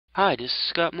Hi, this is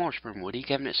Scott Marshburn with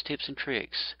eCabinets Tips and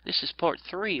Tricks. This is part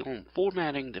 3 on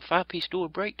formatting the 5-piece door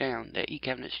breakdown that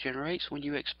eCabinets generates when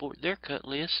you export their cut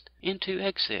list into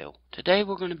Excel. Today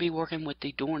we're going to be working with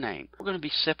the door name. We're going to be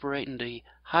separating the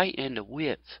height and the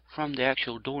width from the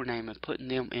actual door name and putting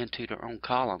them into their own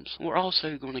columns. We're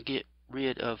also going to get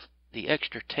rid of the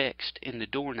extra text in the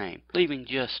door name, leaving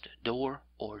just door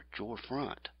or drawer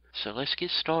front. So let's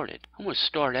get started. I'm going to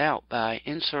start out by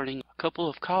inserting a couple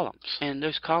of columns, and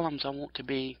those columns I want to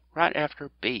be right after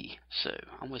B. So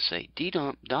I'm going to say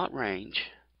ddump.range,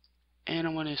 and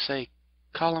I'm going to say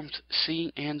columns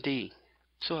C and D.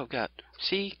 So I've got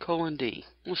C:D. I'm going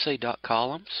to say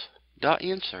 .columns,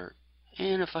 .insert,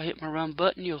 and if I hit my run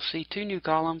button, you'll see two new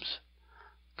columns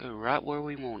go right where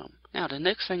we want them. Now the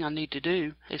next thing I need to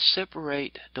do is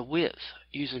separate the width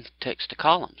using text to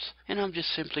columns, and I'm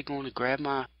just simply going to grab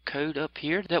my code up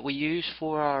here that we use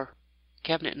for our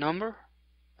cabinet number,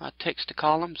 my text to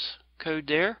columns code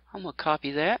there. I'm going to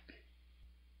copy that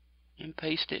and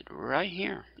paste it right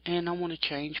here, and I want to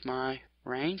change my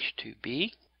range to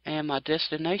B, and my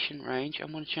destination range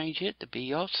I'm going to change it to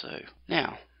B also.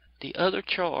 Now the other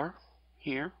char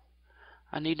here,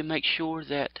 I need to make sure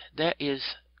that that is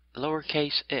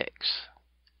lowercase x,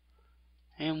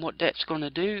 and what that's going to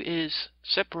do is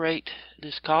separate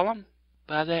this column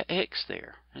by that x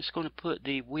there. It's going to put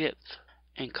the width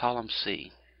in column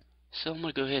C. So I'm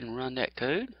going to go ahead and run that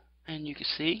code, and you can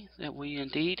see that we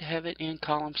indeed have it in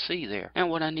column C there. Now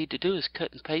what I need to do is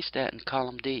cut and paste that in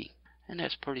column D, and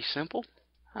that's pretty simple.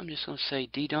 I'm just going to say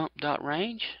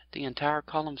ddump.range, the entire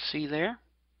column C there,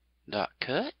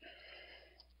 .cut,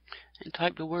 and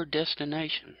type the word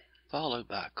destination, followed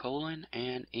by colon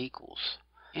and equals.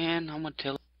 And I'm going to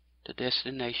tell the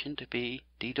destination to be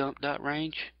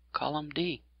ddump.range column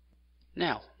D.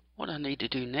 Now, what I need to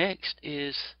do next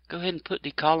is go ahead and put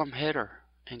the column header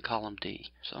in column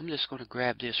D. So I'm just going to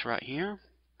grab this right here,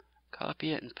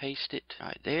 copy it and paste it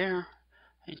right there,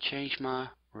 and change my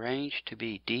range to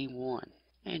be D1.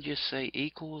 And just say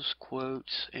equals,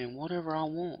 quotes, and whatever I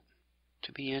want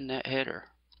to be in that header.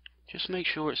 Just make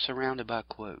sure it's surrounded by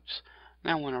quotes.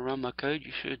 Now when I run my code,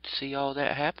 you should see all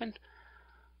that happen.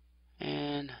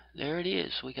 And there it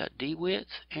is. We got D width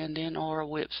and then R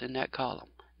widths in that column.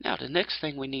 Now the next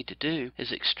thing we need to do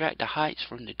is extract the heights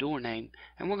from the door name,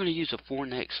 and we're going to use a for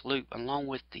next loop along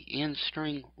with the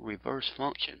InStrRev reverse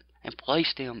function and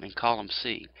place them in column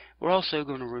C. We're also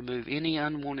going to remove any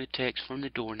unwanted text from the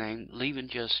door name, leaving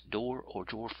just door or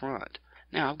drawer front.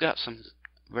 Now I've got some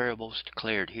variables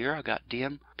declared here. I got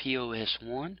dim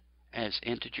POS1 as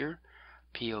integer,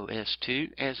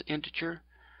 POS2 as integer,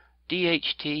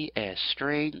 DHT as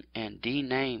string, and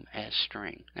DName as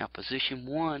string. Now position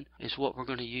 1 is what we're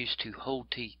going to use to hold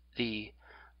the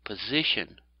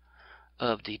position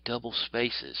of the double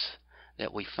spaces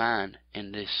that we find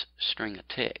in this string of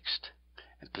text.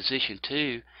 And position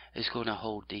 2 is going to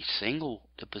hold the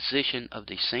position of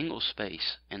the single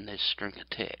space in this string of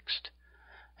text.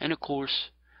 And of course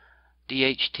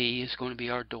DHT is going to be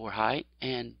our door height,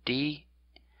 and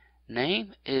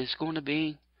DName is going to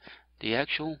be the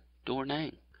actual door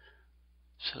name.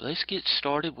 So let's get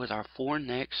started with our for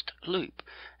next loop,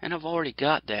 and I've already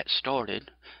got that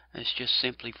started. It's just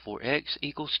simply for x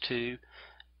equals to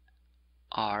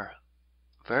our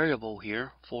variable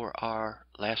here for our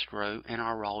last row and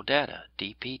our raw data,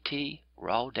 dpt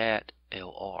raw dat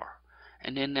lr,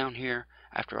 and then down here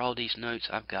after all these notes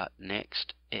I've got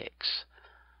next x.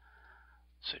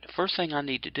 So the first thing I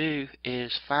need to do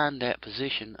is find that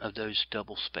position of those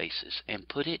double spaces and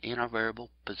put it in our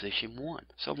variable position 1.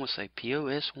 So I'm going to say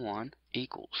POS1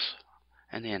 equals,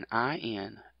 and then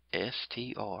InStrRev,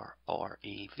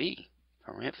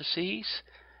 parentheses,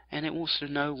 and it wants to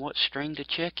know what string to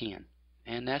check in.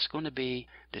 And that's going to be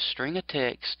the string of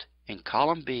text in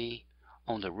column B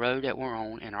on the row that we're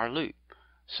on in our loop.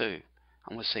 So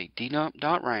I'm going to say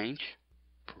ddump.range,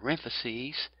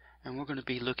 parentheses, and we're going to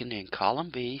be looking in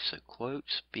column B, so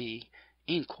quotes B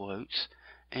in quotes,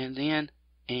 and then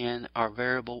in our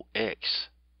variable x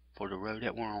for the row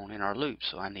that we're on in our loop.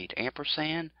 So I need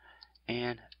ampersand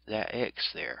and that x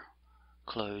there,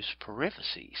 close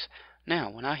parentheses.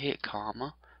 Now when I hit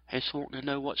comma, it's wanting to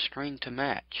know what string to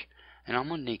match, and I'm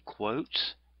going to need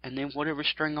quotes and then whatever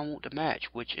string I want to match,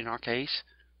 which in our case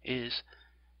is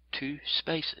 2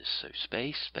 spaces, so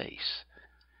space, space,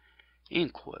 in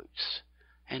quotes.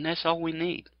 And that's all we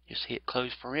need. Just hit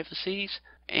close parentheses,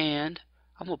 and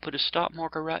I'm going to put a stop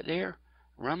marker right there,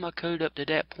 run my code up to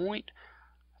that point.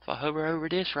 If I hover over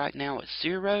this, right now it's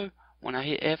 0. When I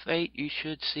hit F8, you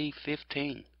should see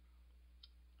 15.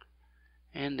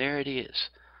 And there it is.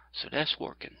 So that's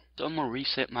working. So I'm going to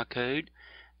reset my code,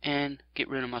 and get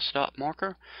rid of my stop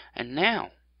marker. And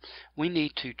now we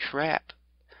need to trap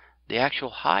the actual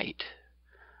height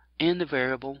in the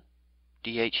variable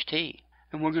DHT.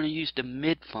 And we're going to use the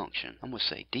mid function. I'm going to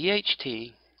say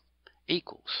DHT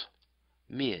equals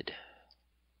mid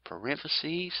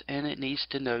parentheses, and it needs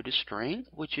to know the string,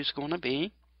 which is going to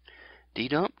be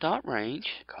ddump.range,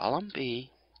 column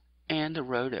B, and the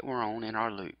row that we're on in our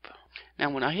loop. Now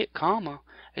when I hit comma,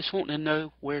 it's wanting to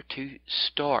know where to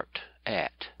start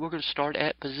at. We're going to start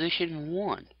at position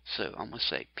 1. So I'm going to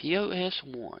say POS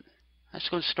 1. That's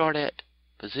going to start at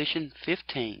position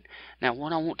 15. Now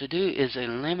what I want to do is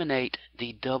eliminate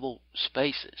the double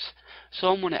spaces. So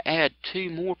I'm going to add 2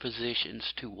 more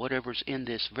positions to whatever's in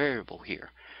this variable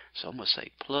here. So I'm going to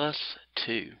say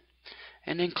 +2.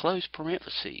 And then close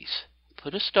parentheses.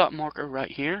 Put a stop marker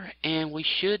right here, and we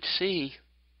should see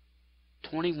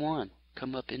 21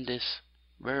 come up in this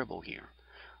variable here.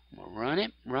 I'm going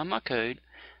to run my code.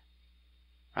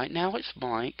 Right now it's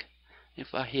blank.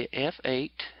 If I hit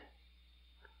F8,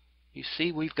 you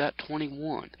see we've got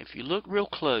 21. If you look real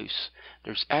close,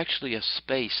 there's actually a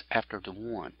space after the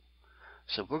 1.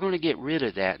 So we're going to get rid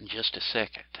of that in just a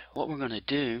second. What we're going to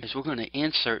do is we're going to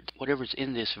insert whatever's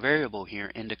in this variable here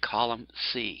into column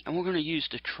C. And we're going to use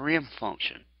the trim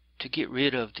function to get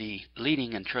rid of the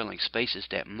leading and trailing spaces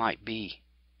that might be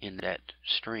in that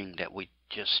string that we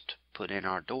just put in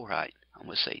our door height. I'm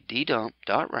going to say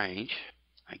ddump.range.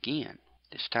 Again,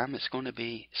 this time it's going to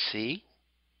be C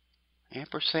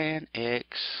ampersand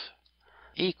X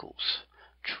equals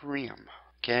trim.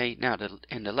 Okay, now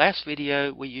in the last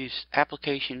video we used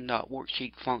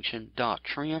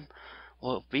application.worksheetfunction.trim.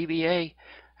 Well, VBA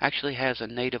actually has a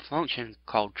native function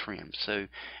called trim, so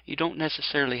you don't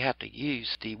necessarily have to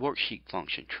use the worksheet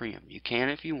function trim. You can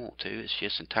if you want to, it's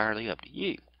just entirely up to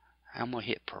you. I'm going to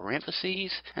hit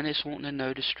parentheses, and it's wanting to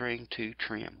know the string to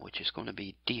trim, which is going to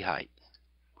be D height,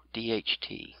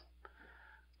 DHT.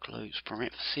 Close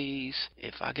parentheses.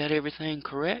 If I got everything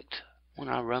correct, when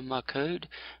I run my code,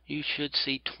 you should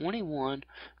see 21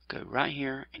 go right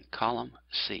here in column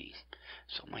C.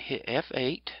 So I'm going to hit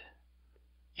F8,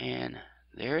 and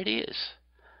there it is.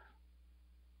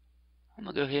 I'm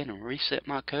going to go ahead and reset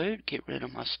my code, get rid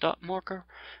of my stop marker,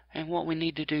 and what we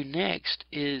need to do next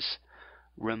is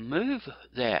remove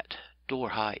that door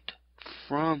height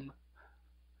from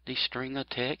the string of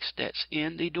text that's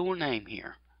in the door name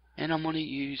here. And I'm going to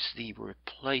use the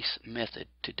replace method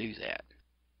to do that.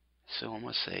 So I'm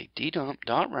going to say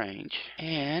ddump.range,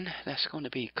 and that's going to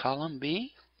be column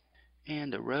B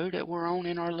and the row that we're on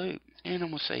in our loop. And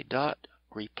I'm going to say dot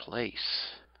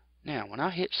replace. Now when I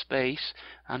hit space,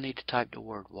 I need to type the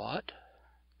word what,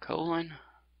 colon,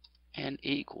 and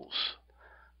equals.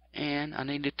 And I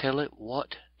need to tell it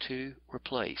what to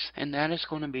replace. And that is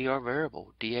going to be our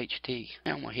variable, DHT.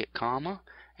 Now I'm going to hit comma,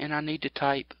 and I need to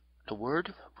type the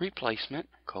word replacement,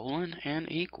 colon, and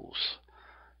equals.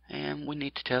 And we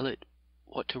need to tell it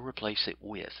what to replace it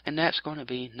with. And that's going to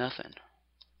be nothing.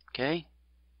 Okay?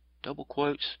 Double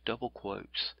quotes,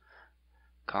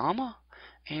 comma,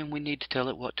 and we need to tell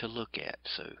it what to look at.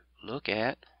 So look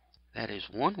at, that is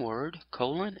one word,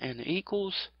 colon, and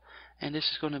equals, and this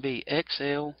is going to be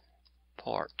XL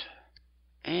part.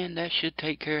 And that should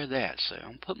take care of that. So I'm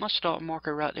going to put my stop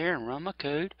marker right there and run my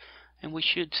code, and we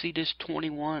should see this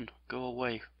 21 go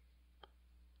away.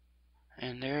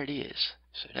 And there it is.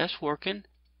 So that's working.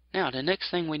 Now the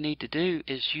next thing we need to do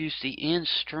is use the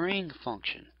InStr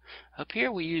function. Up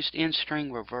here we used InStr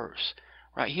reverse.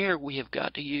 Right here we have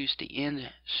got to use the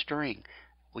InStr.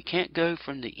 We can't go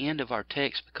from the end of our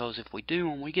text, because if we do,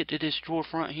 when we get to this drawer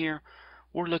front here,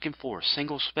 we're looking for a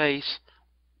single space.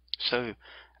 So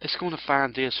it's going to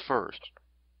find this first,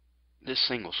 this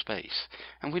single space,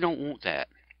 and we don't want that.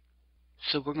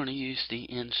 So we're going to use the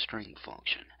InStr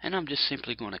function. And I'm just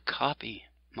simply going to copy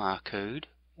my code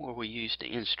where we use the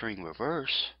InStr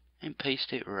reverse and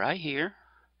paste it right here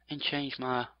and change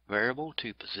my variable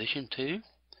to position 2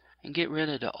 and get rid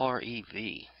of the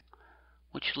REV,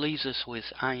 which leaves us with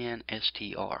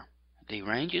INSTR. The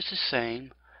range is the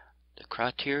same. The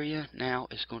criteria now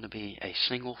is going to be a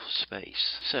single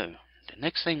space. So the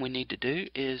next thing we need to do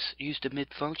is use the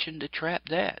mid function to trap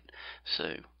that.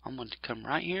 So I'm going to come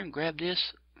right here and grab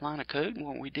this line of code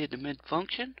where we did the mid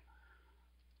function.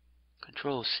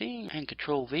 Control C and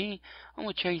Control V. I'm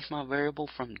going to change my variable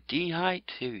from D height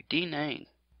to D name.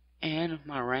 And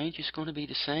my range is going to be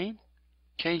the same.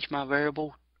 Change my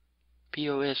variable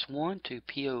POS1 to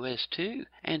POS2.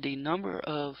 And the number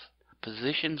of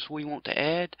positions we want to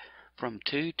add from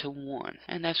 2 to 1.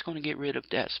 And that's going to get rid of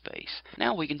that space.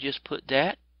 Now we can just put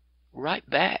that right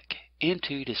back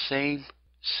into the same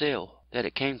cell that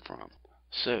it came from.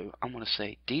 So I'm going to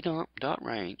say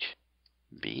ddump.range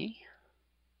b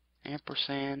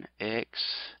ampersand x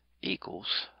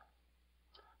equals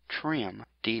trim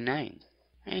dname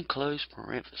and close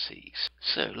parentheses.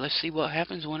 So let's see what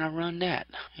happens when I run that.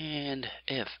 And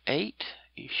F8,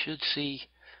 you should see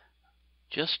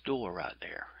just door right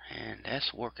there, and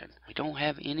that's working. We don't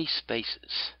have any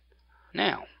spaces.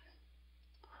 Now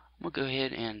I'm going to go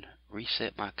ahead and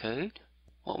reset my code.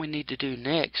 What we need to do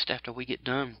next, after we get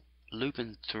done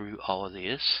looping through all of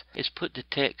this, is put the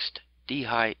text d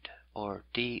height or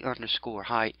d underscore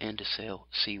height into cell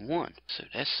C1. So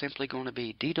that's simply going to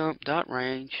be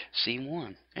ddump.range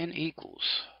C1 and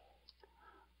equals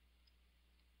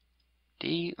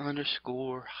d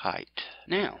underscore height.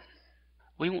 Now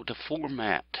we want to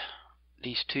format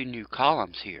these two new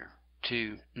columns here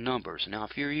to numbers. Now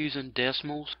if you're using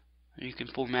decimals, you can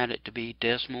format it to be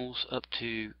decimals up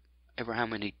to ever how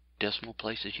many decimal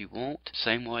places you want.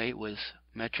 Same way with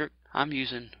metric. I'm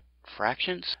using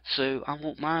fractions, so I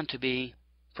want mine to be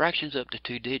fractions up to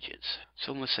 2 digits.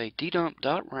 So I'm going to say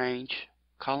ddump.range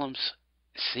columns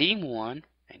C1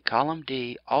 and column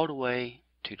D all the way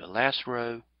to the last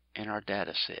row in our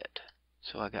data set.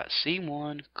 So I got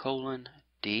C1 colon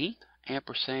D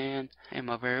ampersand and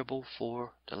my variable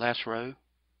for the last row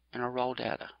in our raw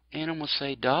data. And I'm going to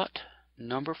say dot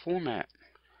number format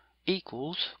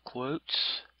equals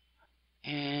quotes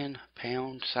and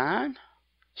pound sign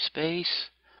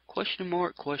space question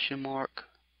mark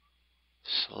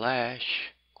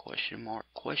slash question mark.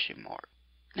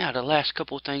 Now the last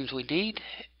couple of things we need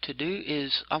to do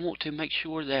is I want to make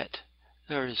sure that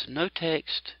there is no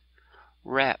text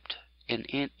wrapped in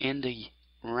the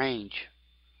range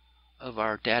of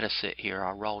our data set here,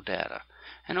 our raw data,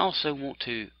 and also want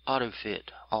to auto fit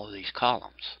all of these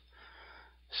columns.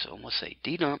 So I'm going to say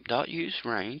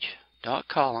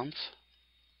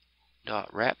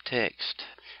ddump.useRange.columns.wrapText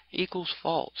equals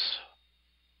false.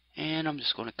 And I'm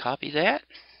just going to copy that,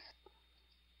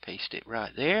 paste it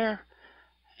right there,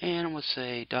 and I'm going to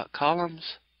say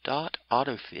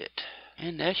 .columns.autofit.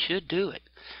 And that should do it.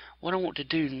 What I want to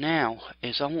do now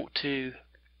is I want to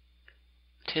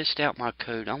test out my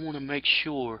code. I want to make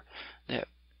sure that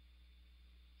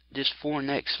this for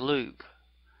next loop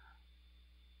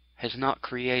has not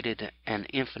created an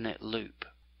infinite loop.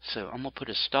 So I'm going to put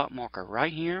a stop marker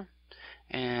right here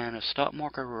and a stop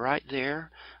marker right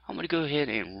there. I'm going to go ahead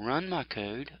and run my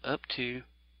code up to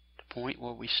the point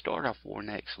where we start our for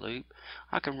next loop.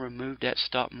 I can remove that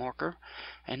stop marker,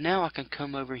 and now I can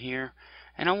come over here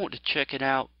and I want to check it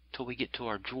out till we get to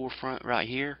our drawer front right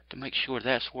here to make sure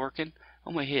that's working.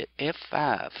 I'm going to hit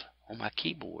F5 on my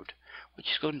keyboard, which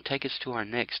is going to take us to our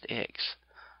next X.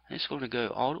 And it's going to go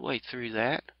all the way through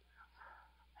that,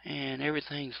 and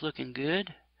everything's looking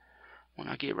good. When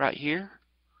I get right here,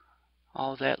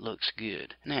 all that looks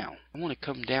good. Now I want to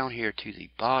come down here to the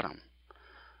bottom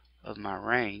of my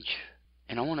range,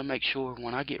 and I want to make sure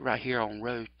when I get right here on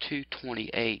row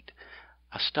 228,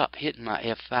 I stop hitting my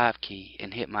F5 key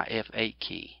and hit my F8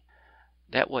 key.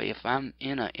 That way if I'm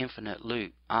in an infinite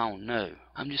loop, I'll know.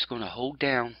 I'm just going to hold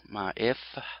down my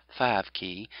F5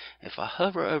 key. If I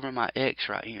hover over my X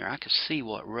right here, I can see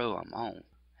what row I'm on.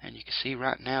 And you can see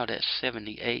right now that's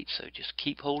 78, so just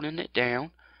keep holding it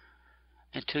down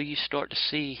until you start to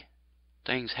see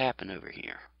things happen over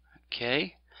here.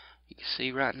 Okay, you can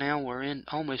see right now we're in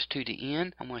almost to the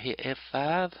end. I'm going to hit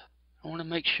F5. I want to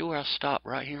make sure I stop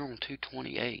right here on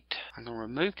 228. I'm going to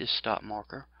remove this stop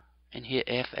marker and hit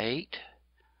F8.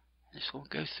 Just going to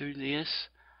go through this.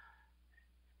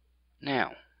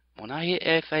 Now, when I hit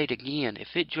F8 again,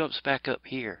 if it jumps back up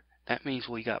here, that means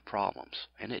we got problems.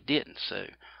 And it didn't, so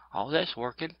all that's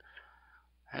working.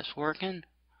 That's working.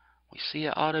 We see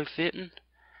it auto-fitting,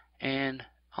 and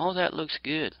all that looks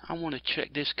good. I want to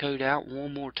check this code out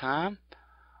one more time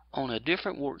on a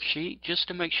different worksheet just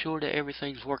to make sure that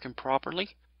everything's working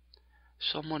properly.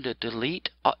 So I'm going to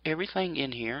delete everything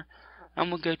in here. I'm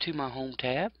going to go to my Home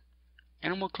tab,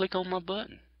 and I'm going to click on my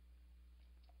button.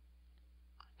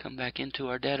 Come back into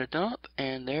our data dump,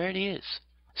 and there it is.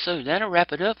 So that'll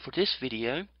wrap it up for this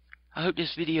video. I hope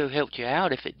this video helped you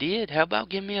out. If it did, how about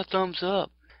give me a thumbs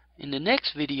up? In the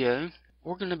next video,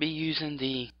 we're going to be using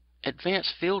the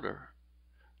advanced filter,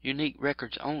 unique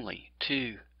records only,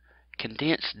 to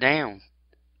condense down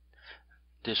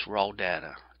this raw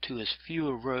data to as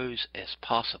few rows as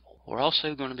possible. We're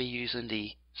also going to be using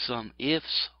the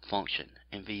SUMIFS function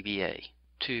in VBA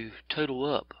to total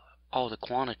up all the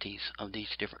quantities of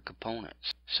these different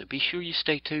components. So be sure you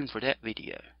stay tuned for that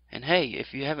video. And hey,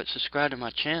 if you haven't subscribed to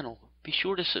my channel, be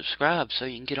sure to subscribe so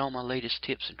you can get all my latest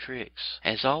tips and tricks.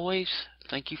 As always,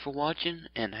 thank you for watching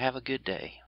and have a good day.